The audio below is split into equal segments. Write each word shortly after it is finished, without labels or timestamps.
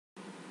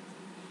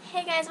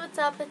Hey guys, what's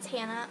up? It's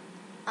Hannah.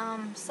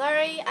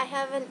 Sorry I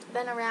haven't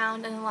been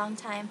around in a long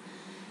time,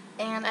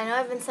 and I know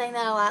I've been saying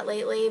that a lot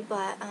lately,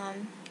 but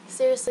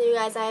seriously you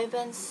guys, I've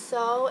been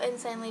so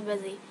insanely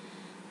busy.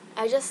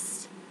 I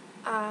just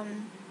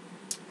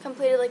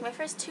completed like my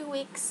first 2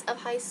 weeks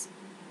of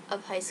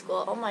high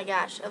school, oh my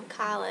gosh, of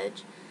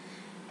college,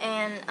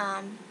 and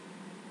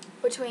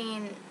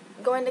between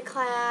going to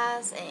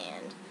class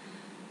and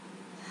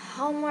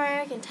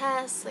homework and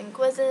tests and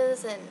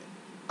quizzes and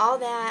all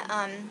that,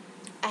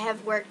 I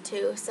have work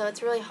too, so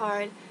it's really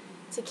hard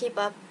to keep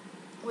up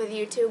with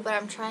YouTube, but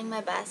I'm trying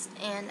my best.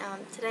 And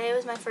today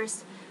was my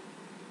first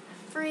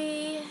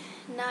free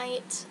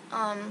night.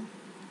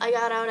 I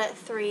got out at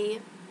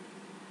 3,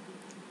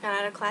 got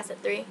out of class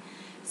at 3,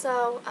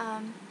 so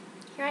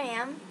here I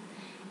am,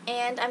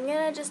 and I'm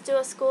gonna just do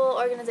a school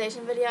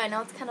organization video. I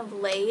know it's kind of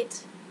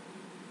late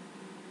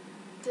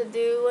to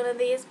do one of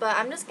these, but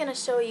I'm just gonna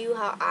show you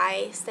how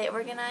I stay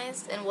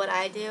organized and what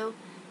I do,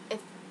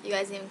 if you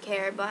guys even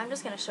care, but I'm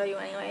just gonna show you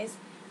anyways.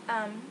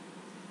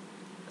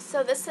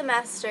 So this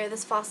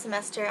fall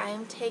semester, I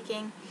am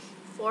taking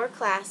 4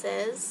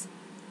 classes,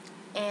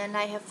 and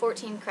I have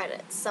 14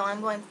 credits, so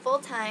I'm going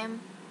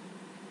full-time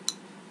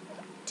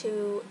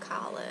to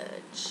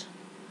college.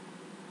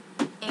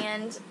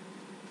 And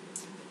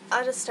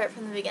I'll just start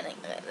from the beginning.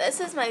 This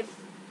is my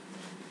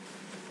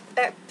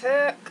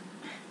backpack.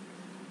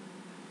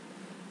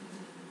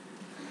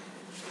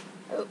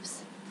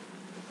 Oops.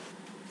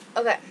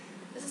 Okay,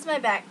 this is my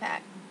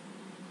backpack.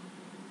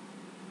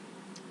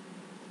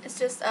 It's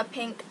just a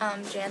pink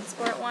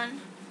JanSport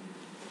one.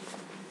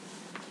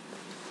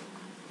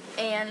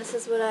 And this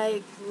is what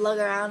I lug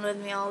around with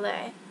me all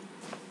day.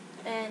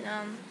 And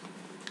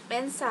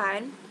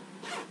inside,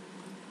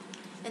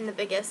 in the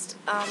biggest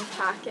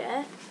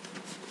pocket,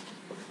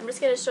 I'm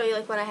just going to show you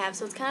like what I have.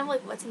 So it's kind of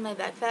like what's in my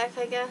backpack,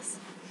 I guess,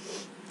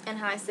 and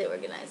how I stay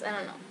organized. I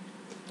don't know.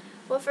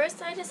 Well,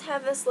 first I just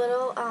have this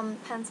little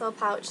pencil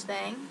pouch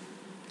thing,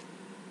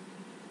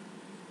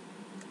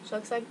 which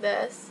looks like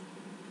this,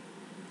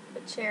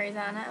 with cherries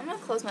on it. I'm going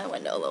to close my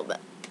window a little bit.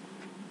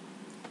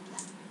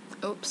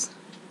 Oops.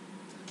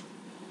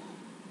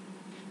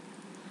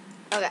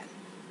 Okay.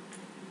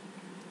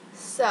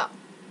 So,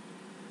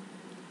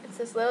 it's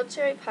this little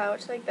cherry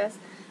pouch like this,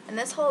 and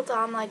this holds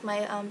on like my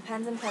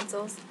pens and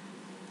pencils,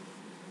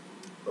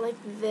 like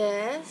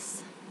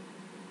this.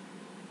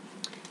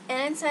 And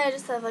inside I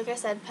just have, like I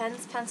said,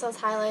 pens, pencils,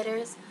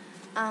 highlighters.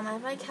 I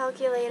have my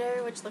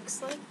calculator, which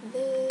looks like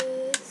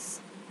this,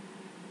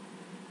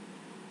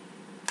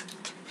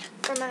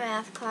 for my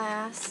math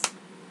class.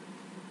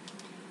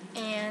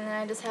 And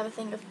then I just have a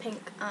thing of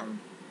pink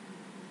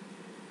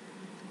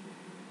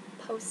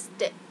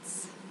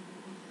Post-its.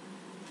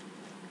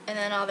 And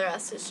then all the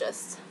rest is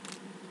just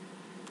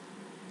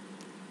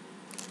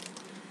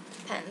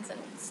pens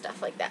and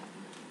stuff like that.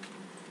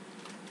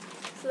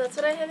 So that's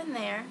what I have in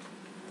there.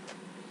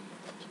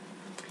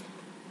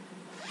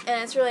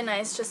 And it's really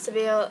nice just to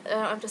be able, I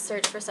don't have to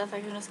search for stuff,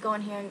 I can just go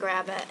in here and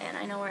grab it, and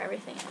I know where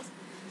everything is.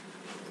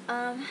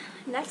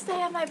 Next I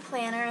have my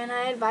planner, and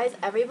I advise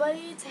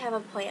everybody to have a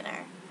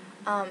planner.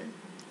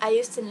 I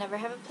used to never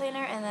have a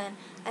planner, and then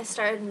I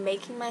started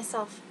making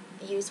myself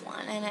use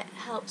one, and it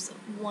helps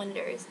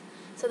wonders.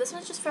 So this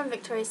one's just from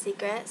Victoria's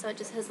Secret, so it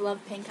just has Love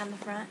Pink on the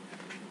front.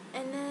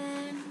 And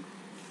then,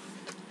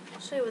 I'll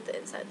show you what the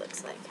inside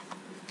looks like.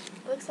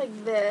 It looks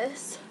like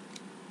this,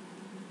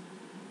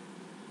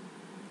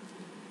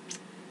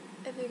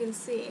 if you can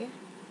see.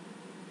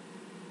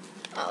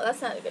 Oh,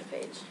 that's not a good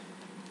page.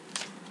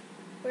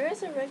 Where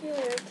is a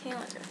regular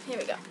calendar? Here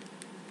we go.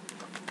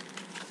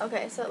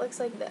 Okay, so it looks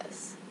like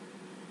this.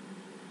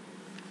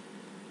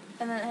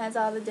 And then it has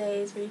all the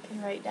days where you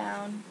can write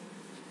down.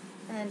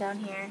 And then down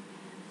here,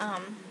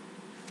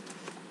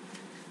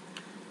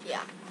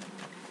 yeah.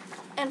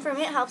 And for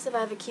me it helps if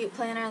I have a cute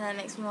planner, and that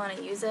makes me want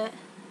to use it.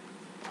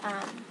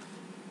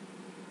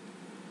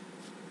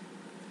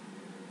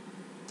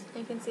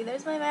 You can see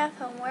there's my math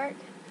homework.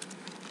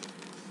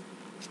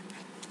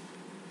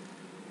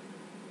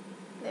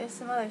 There's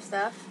some other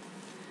stuff.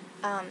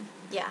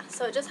 Yeah,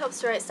 so it just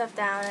helps to write stuff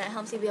down, and it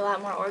helps you be a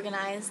lot more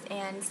organized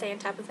and stay on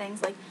top of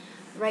things, like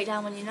write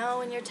down when you know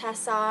when your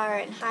tests are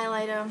and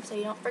highlight them so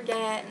you don't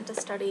forget, and to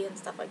study and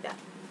stuff like that.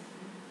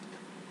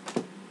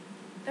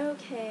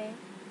 Okay.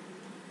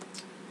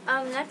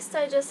 Next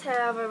I just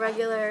have a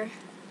regular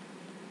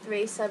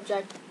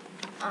 3-subject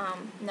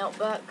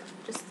notebook,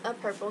 just a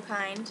purple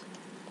kind.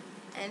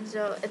 And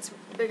so it's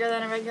bigger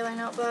than a regular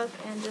notebook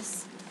and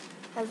just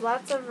has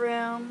lots of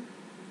room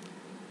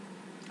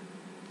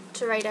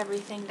to write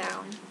everything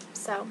down.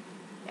 So,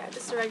 yeah,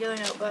 just a regular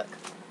notebook,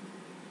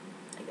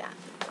 like that.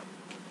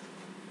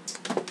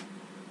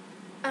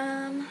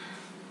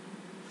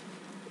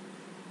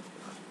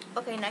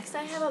 Okay, next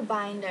I have a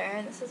binder,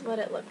 and this is what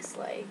it looks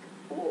like.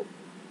 Ooh.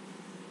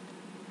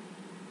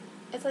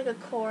 It's like a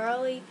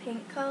corally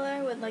pink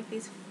color with like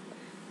this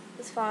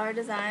flower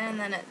design, and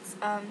then it's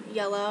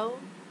yellow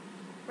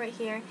right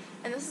here.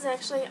 And this is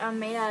actually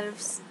made out of,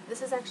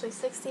 this is actually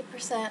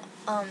 60%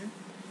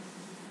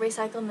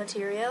 recycled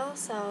material,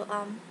 so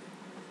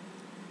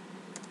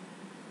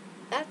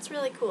that's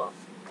really cool.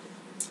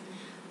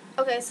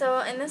 Okay, so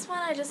in this one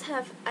I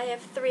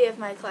have 3 of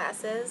my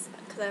classes,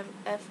 because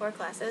I have 4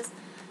 classes.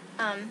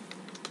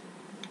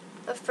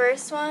 The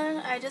first one,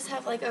 I just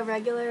have like a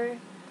regular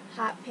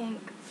hot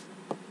pink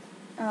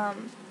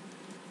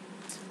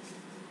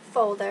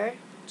folder,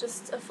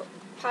 just a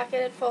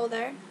pocketed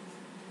folder,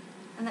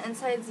 and the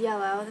inside's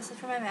yellow. This is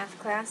for my math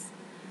class.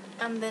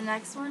 The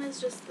next one is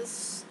just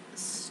this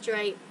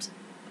striped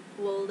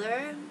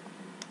folder,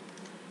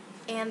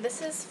 and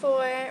this is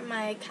for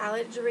my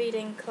college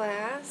reading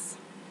class,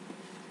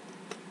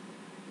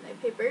 my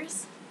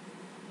papers.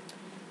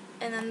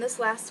 And then this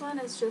last one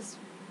is just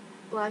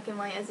black and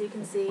white, as you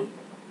can see,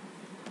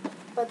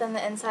 but then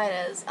the inside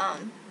is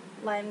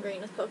lime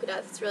green with polka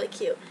dots. It's really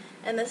cute.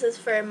 And this is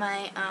for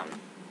my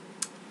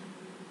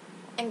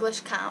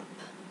English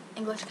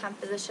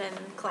composition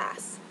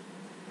class.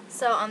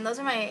 So those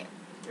are my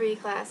 3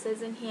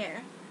 classes in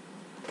here.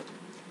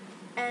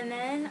 And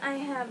then I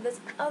have this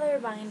other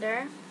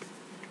binder,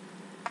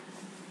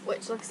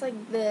 which looks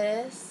like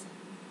this.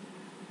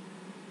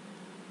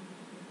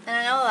 And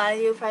I know a lot of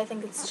you probably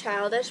think it's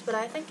childish, but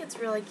I think it's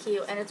really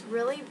cute, and it's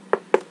really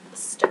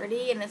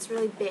sturdy, and it's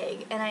really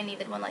big, and I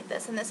needed one like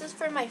this. And this is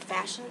for my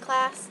fashion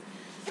class,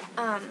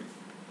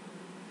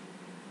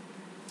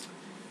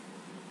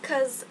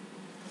 because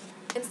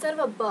instead of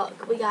a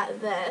book, we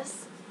got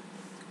this,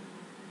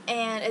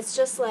 and it's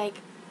just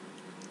like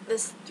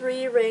this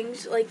 3-ring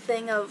like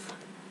thing of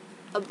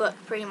a book,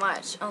 pretty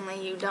much, only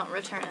you don't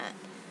return it.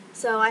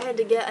 So I had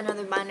to get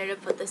another binder to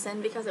put this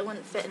in because it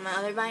wouldn't fit in my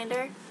other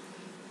binder.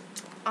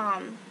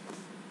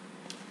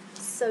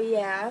 So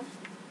yeah.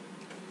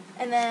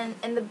 And then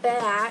in the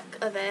back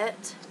of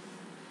it,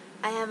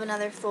 I have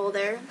another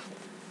folder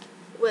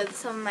with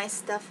some of my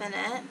stuff in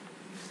it.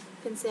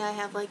 You can see I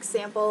have like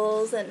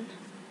samples and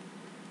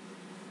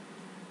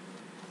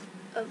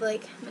of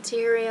like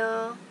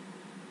material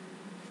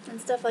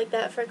and stuff like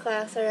that for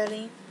class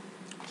already.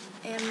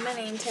 And my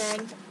name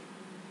tag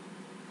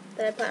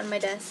that I put on my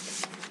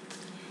desk.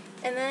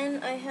 And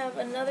then I have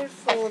another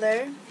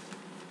folder.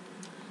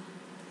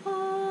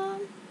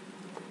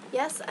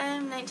 Yes, I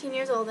am 19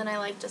 years old and I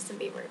like Justin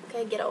Bieber.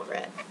 Okay, get over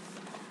it.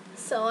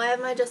 So I have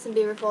my Justin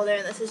Bieber folder,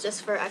 and this is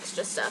just for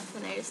extra stuff,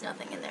 and there's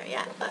nothing in there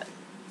yet. But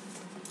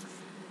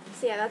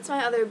so yeah, that's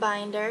my other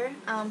binder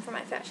for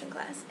my fashion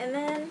class. And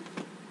then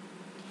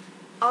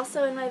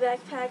also in my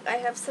backpack, I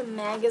have some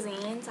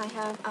magazines. I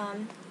have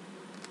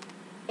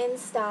In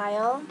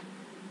Style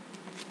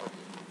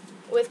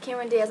with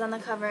Cameron Diaz on the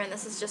cover, and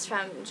this is just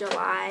from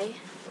July.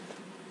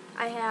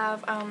 I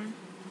have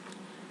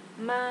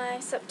my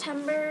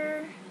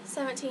September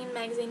 17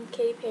 magazine,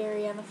 Katy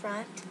Perry, on the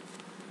front.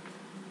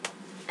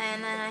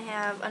 And then I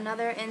have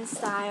another In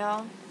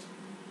Style.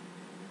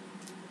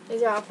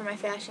 These are all for my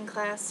fashion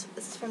class.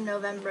 This is from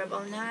November of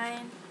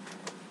 '09.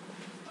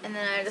 And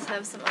then I just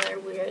have some other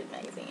weird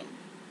magazine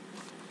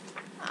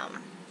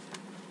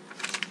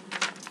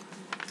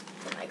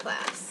for my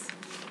class.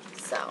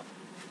 So,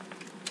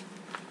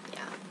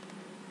 yeah.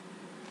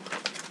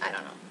 I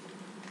don't know.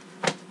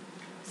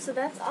 So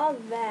that's all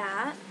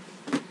that.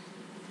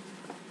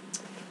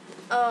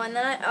 Oh, and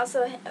then I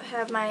also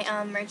have my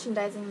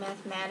merchandising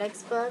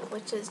mathematics book,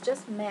 which is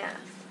just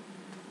math,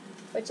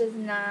 which is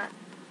not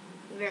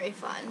very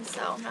fun,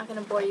 so I'm not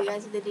going to bore you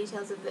guys with the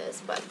details of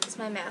this, but it's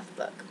my math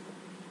book.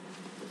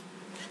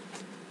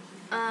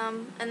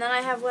 And then I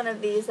have one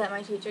of these that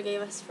my teacher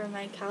gave us for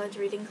my college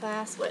reading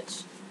class,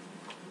 which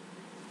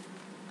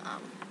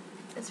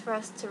is for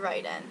us to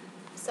write in.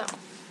 So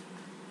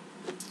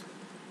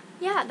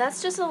yeah,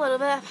 that's just a little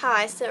bit of how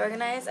I stay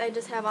organized. I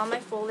just have all my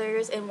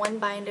folders in one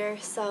binder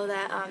so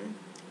that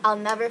I'll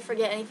never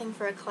forget anything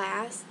for a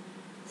class.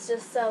 It's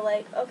just so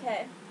like,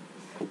 okay,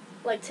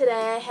 like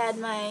today I had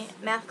my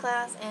math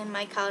class and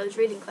my college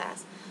reading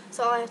class.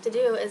 So all I have to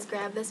do is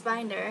grab this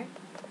binder,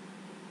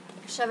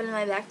 shove it in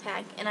my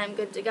backpack, and I'm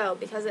good to go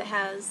because it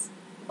has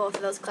both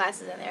of those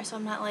classes in there. So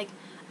I'm not like,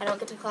 I don't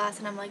get to class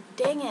and I'm like,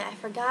 dang it, I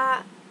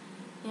forgot,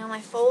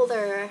 my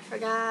folder, I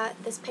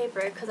forgot this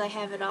paper, because I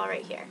have it all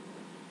right here.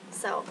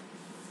 So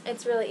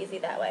it's really easy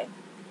that way.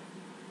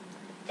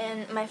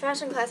 In my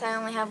fashion class, I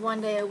only have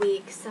 1 day a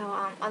week,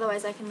 so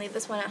otherwise I can leave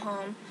this one at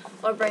home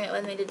or bring it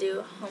with me to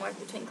do homework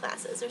between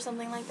classes or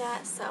something like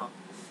that. So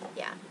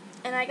yeah.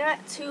 And I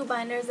got 2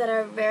 binders that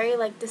are very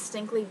like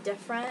distinctly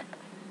different,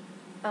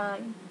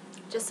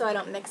 just so I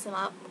don't mix them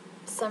up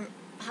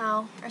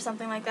somehow or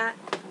something like that.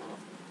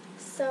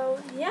 So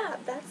yeah,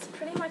 that's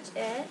pretty much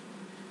it.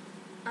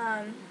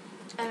 I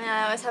mean,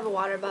 I always have a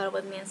water bottle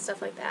with me and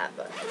stuff like that,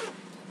 but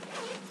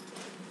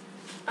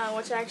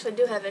which I actually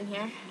do have in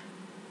here,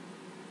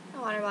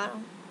 a water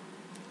bottle.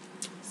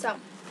 So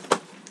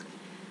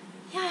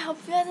yeah, I hope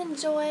you guys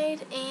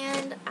enjoyed,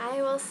 and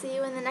I will see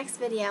you in the next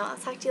video. I'll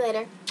talk to you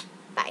later.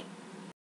 Bye.